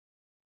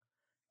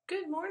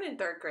Good morning,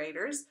 third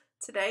graders.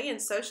 Today in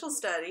social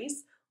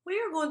studies, we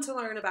are going to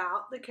learn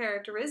about the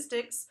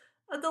characteristics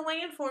of the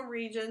landform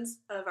regions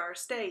of our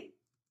state.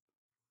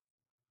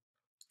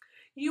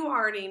 You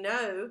already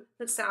know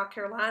that South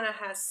Carolina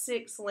has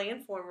 6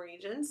 landform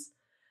regions.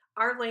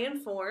 Our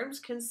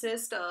landforms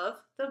consist of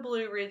the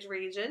Blue Ridge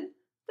region,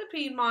 the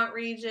Piedmont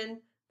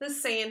region, the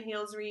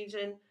Sandhills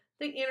region,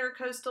 the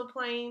intercoastal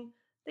plain,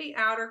 the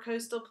outer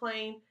coastal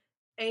plain,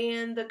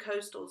 and the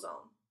coastal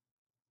zone.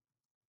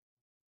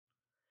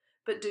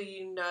 But do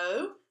you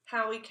know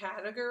how we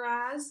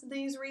categorize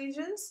these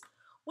regions?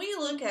 We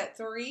look at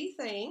 3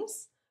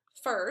 things.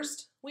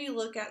 First, we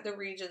look at the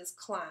region's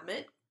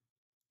climate,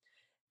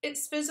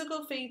 its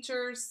physical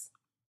features,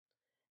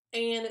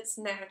 and its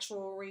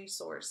natural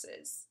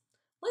resources.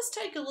 Let's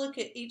take a look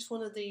at each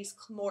one of these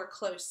more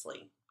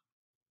closely.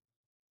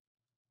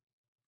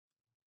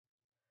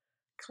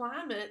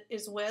 Climate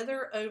is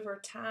weather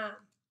over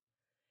time.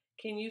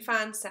 Can you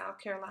find South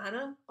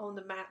Carolina on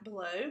the map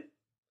below?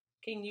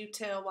 Can you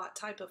tell what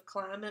type of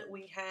climate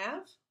we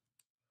have?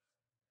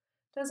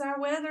 Does our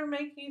weather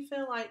make you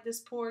feel like this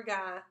poor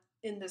guy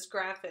in this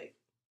graphic?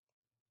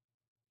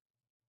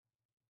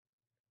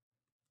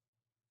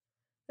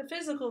 The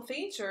physical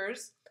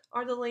features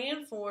are the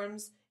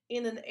landforms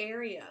in an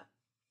area.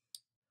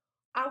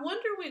 I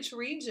wonder which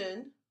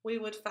region we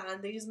would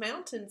find these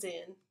mountains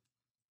in.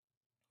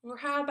 Or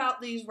how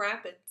about these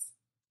rapids?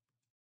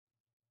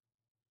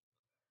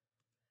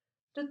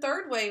 The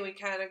third way we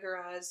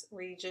categorize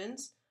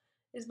regions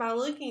is by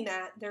looking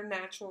at their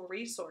natural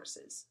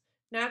resources.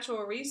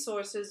 Natural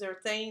resources are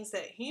things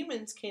that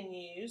humans can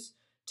use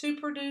to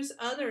produce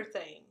other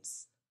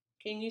things.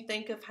 Can you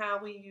think of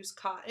how we use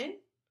cotton?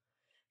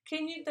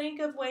 Can you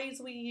think of ways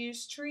we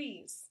use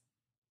trees?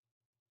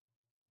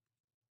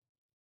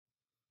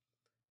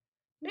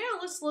 Now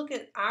let's look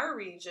at our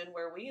region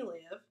where we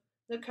live,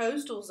 the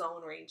coastal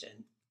zone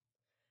region.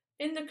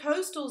 In the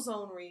coastal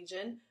zone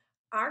region,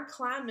 our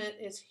climate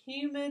is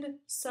humid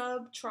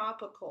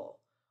subtropical.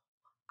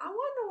 I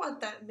wonder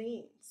what that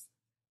means.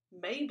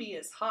 Maybe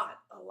it's hot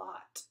a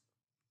lot.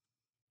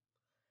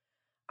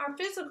 Our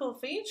physical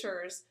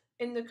features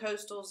in the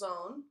coastal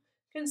zone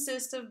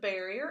consist of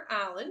barrier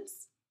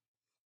islands,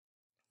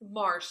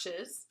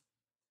 marshes,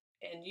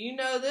 and you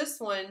know this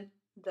one,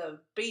 the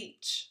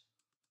beach.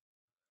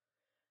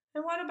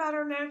 And what about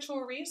our natural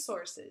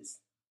resources?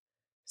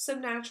 Some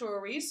natural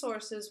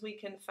resources we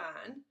can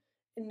find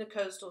in the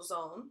coastal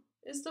zone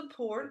is the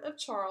Port of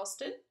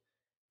Charleston.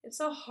 It's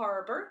a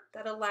harbor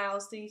that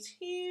allows these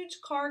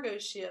huge cargo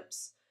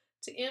ships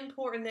to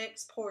import and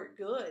export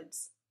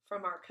goods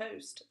from our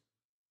coast.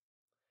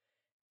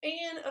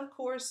 And of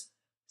course,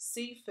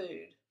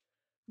 seafood.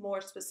 More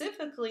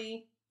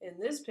specifically, in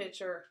this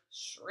picture,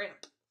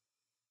 shrimp.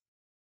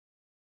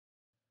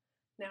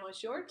 Now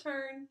it's your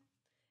turn.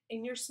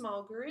 In your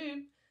small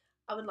group,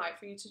 I would like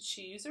for you to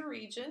choose a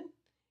region.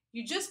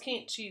 You just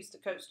can't choose the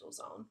coastal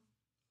zone.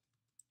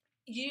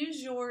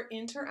 Use your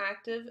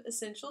interactive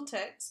essential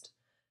text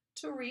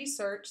to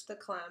research the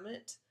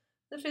climate,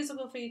 the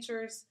physical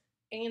features,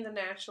 and the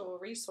natural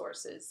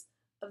resources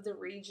of the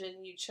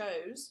region you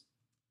chose.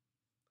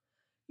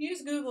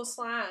 Use Google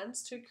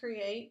Slides to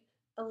create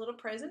a little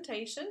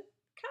presentation,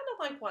 kind of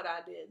like what I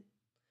did,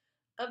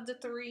 of the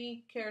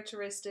 3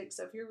 characteristics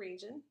of your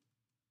region,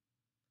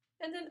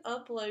 and then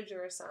upload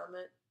your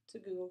assignment to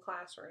Google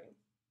Classroom.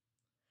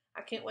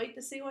 I can't wait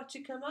to see what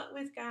you come up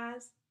with,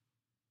 guys.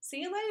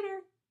 See you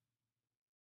later.